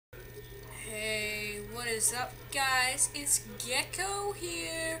what is up, guys? It's Gecko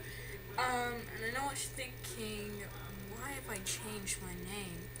here. And I know what you're thinking, why have I changed my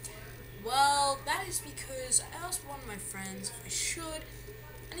name? Well, that is because I asked one of my friends if I should,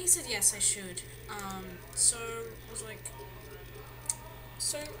 and he said yes, I should. So I was like,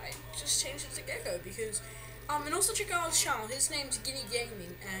 so I just changed it to Gecko because, and also check out his channel. His name's Guinea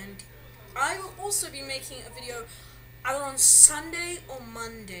Gaming, and I will also be making a video either on Sunday or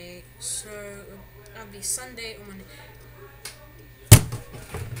Monday, so it'll be Sunday or Monday.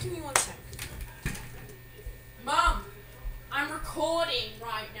 Give me 1 sec. Mom, I'm recording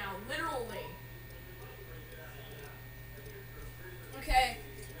right now, literally. Okay,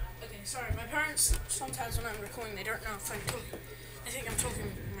 sorry, my parents, sometimes when I'm recording, they don't know if I'm talking. They think I'm talking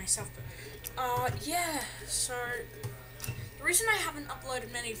to myself, but, yeah, so, the reason I haven't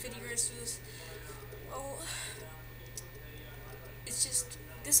uploaded many videos is, well, it's just,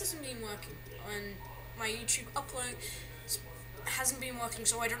 this hasn't been working on my YouTube upload. Hasn't been working,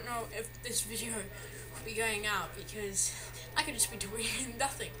 so I don't know if this video will be going out because I could just be doing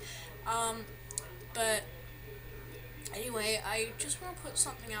nothing. But anyway, I just want to put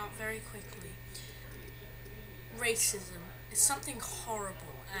something out very quickly. Racism is something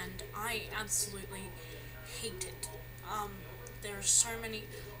horrible, and I absolutely hate it. There are so many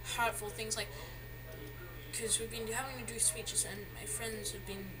hurtful things, like, because we've been having to do speeches, and my friends have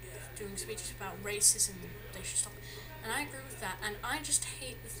been doing speeches about racism, they should stop. And I agree with that, and I just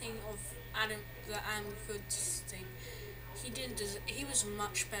hate the thing of Adam Goods thing. He was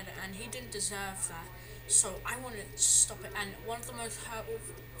much better, and he didn't deserve that. So I want to stop it. And one of the most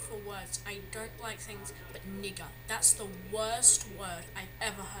hurtful words, I don't like things, but nigger. That's the worst word I've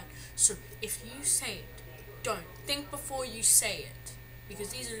ever heard. So if you say it, don't think before you say it,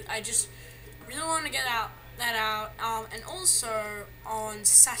 because I just really want to get that out. And also on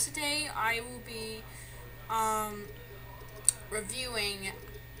Saturday I will be reviewing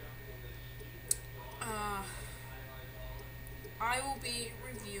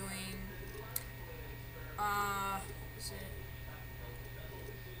what was it?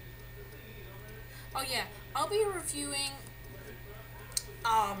 Oh yeah, I'll be reviewing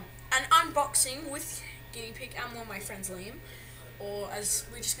an unboxing with Guinea Pig and one of my friends, Liam, or as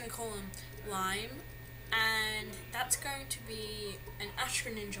we're just gonna call him, Lime. And that's going to be an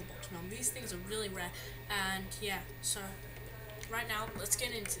Ashra Ninja box. Now these things are really rare, and yeah, so right now let's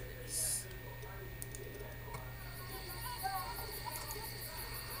get into this.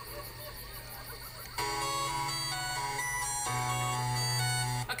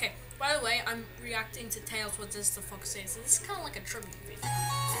 Okay, by the way, I'm reacting to Tails What Does the Fox Say, so this is kind of like a tribute video.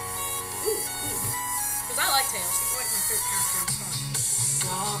 Because I like Tails, he's like my favorite character in Sonic.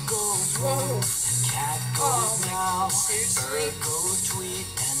 Dog goes Whoa. Cat goes meow, seriously? bird goes tweet,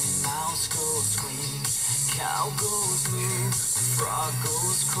 and mouse goes squeak. Cow goes moo, frog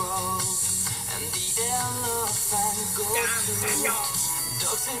goes croak, and the elephant goes toot.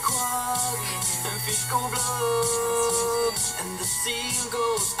 Ducks and quack, and fish go blub, and the seal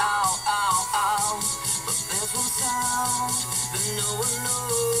goes ow, ow, ow. But there's one sound that no one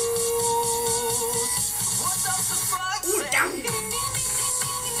knows. What does the fox say?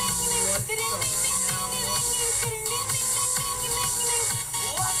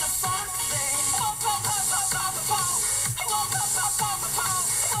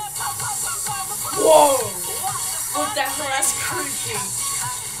 Whoa! What the hell? That's creepy.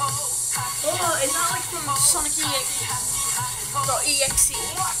 Oh, is that like from Sonic EX.exe?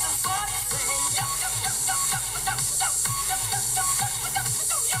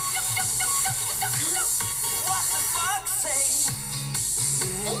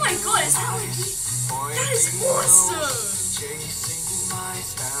 Oh my god, is that like... That is awesome! Chasing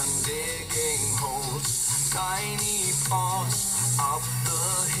mice and digging holes, tiny paws up the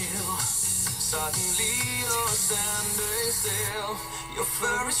hill. Suddenly you're standing still. Your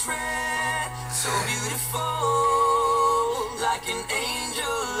fur is red, so beautiful, like an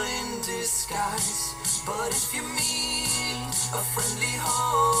angel in disguise. But if you meet a friendly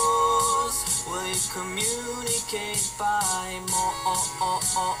host, will you communicate by more?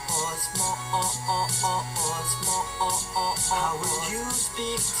 How will you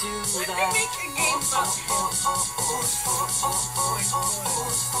speak to that?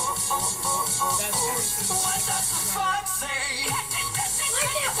 What does the fox say? What the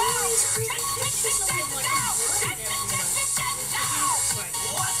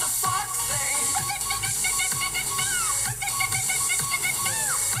fox say?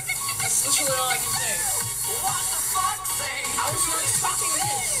 That's literally all I can say. What the fox say? I was not expecting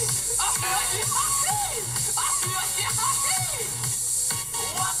this.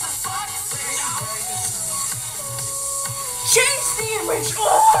 What the fox say? Change the image! Oh!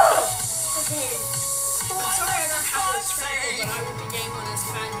 Okay. I'm sorry I don't have this tracker, but I will be game on this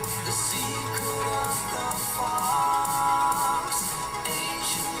fan. The secret of the fox,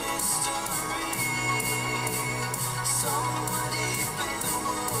 ancient mystery, somewhere deep in the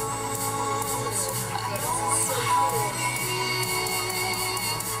woods. I don't hide it.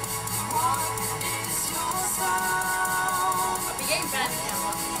 What is your sound? I'll be game fan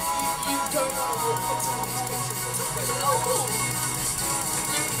now. You don't know what puts on these pictures. Oh, cool.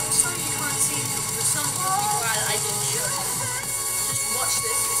 I'm sorry you can't see them. For some of you people I didn't show you. Just watch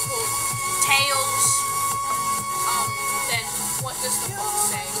this. It's called Tails. Then what does the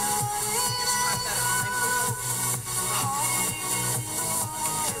fox say? Just type that out.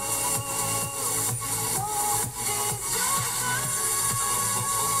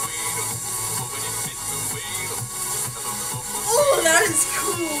 Oh, that is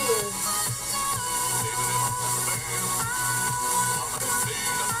cool.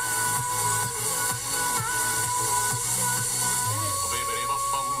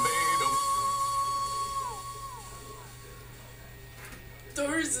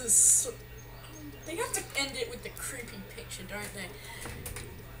 Those are so... They have to end it with the creepy picture, don't they?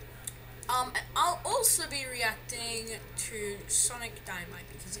 And I'll also be reacting to Sonic Dynamite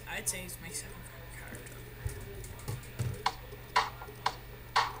because I'd say he's my second favorite character.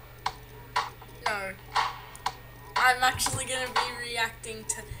 No. I'm actually gonna be reacting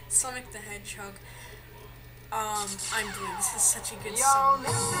to Sonic the Hedgehog. I'm Blue. This is such a good song.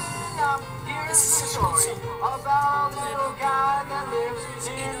 This is such a good song. About a little guy that lives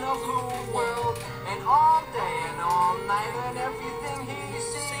in a blue world, and all day and all night, and everything he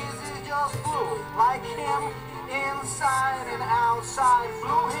sees is just blue. Like him, inside and outside,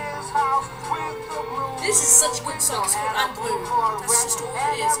 blue his house with the blue. This is such a good song. It's called I'm Blue. That's just all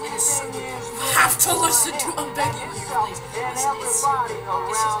it is. It is so good. You have to listen to it. I'm begging you, please. It's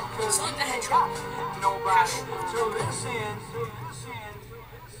Sonic the Hedgehog. Nobody to listen.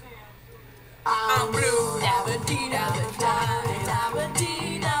 I'm blue. Dabba dee dabba die. Dabba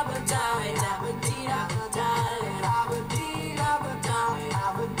dee dabba die. Dabba dee dabba die. Dabba dee dabba die.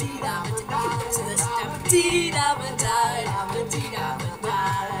 Dabba dee dabba die. I can picture this. Dabba dee dabba die. Dabba dee dabba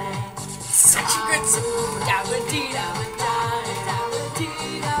die. Such a good song. Dabba dee dabba die. Dabba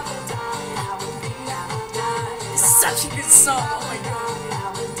dee dabba die. Dabba dee dabba die. It's such a good song. Oh my god.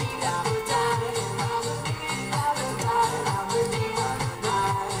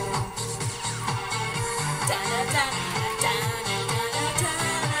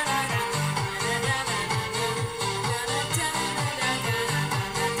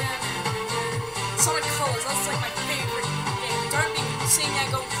 Sonic Colors, that's like my favorite game. Don't be saying that,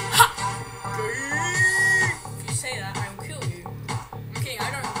 go, ha! If you say that, I will kill you. I'm kidding, I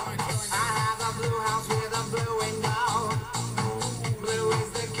don't want to kill anyone. I have a blue house with a blue window. Blue is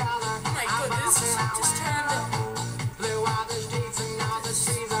the color. Oh my goodness, just turned it. Blue are the streets and all the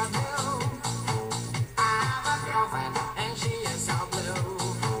trees are blue. I have a girlfriend and she is so blue.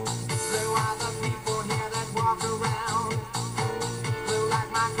 Blue are the people here that walk around. Blue like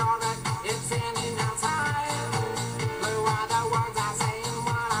my Corvette, it's in and outside. Blue are the words I say and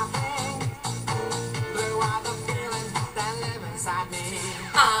what I think. Blue are the feelings that live inside me.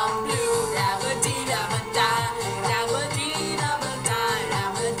 I'm blue, dabba dee dabba die, dabba dee dabba die,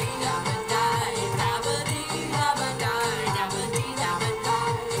 dabba dee dabba die, dabba dee dabba die, dabba dee dabba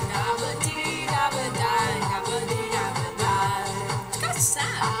die, dabba dee dabba die, dabba dee dabba die. It's kind of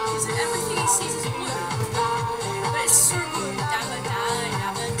sad because everything he sees is blue, but it's so good. Dabba die,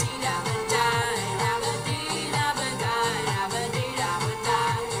 dabba dee dabba die, dabba dee dabba die, dabba dee dabba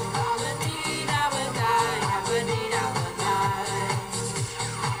die, dabba dee dabba die, dabba dee dabba die.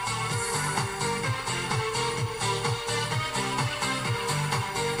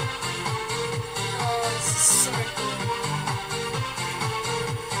 Oh, this is so cool.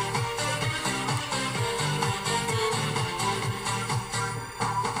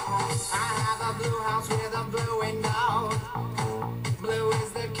 I have a blue house with a blue window. Blue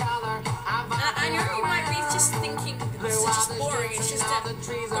is the color. I know you might be just thinking this is just boring. It's just that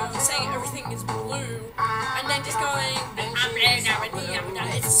saying everything is blue and then just going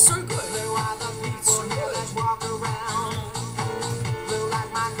it's so good. Blue are the people here that walk around. Blue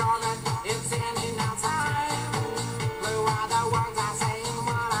like my Corvette, it's in and outside. Blue are the words I say and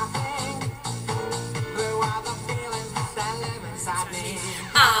what I think. Blue are the feelings that live inside me.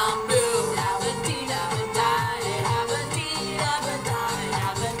 I'm blue. Dabba dee dabba die. Dabba dee dabba die.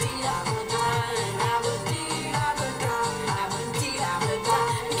 Dabba dee dabba die. Dabba dee dabba die. Dabba dee dabba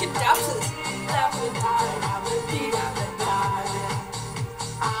die. You can dab to this. Dabba die. Dabba dee dabba die.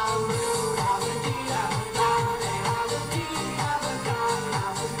 I'm blue, dabba dee dabba die, dabba dee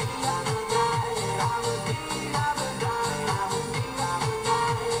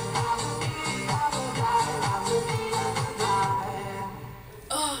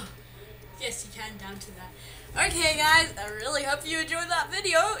to that. Okay guys, I really hope you enjoyed that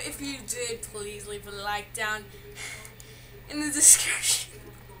video. If you did, please leave a like down in the description.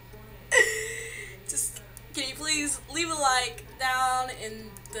 Just, can you please leave a like down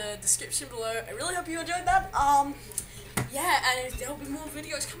in the description below? I really hope you enjoyed that. Yeah, and there'll be more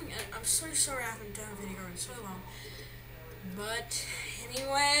videos coming. And I'm so sorry I haven't done a video in so long. But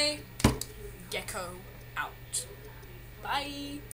anyway, Gecko out. Bye.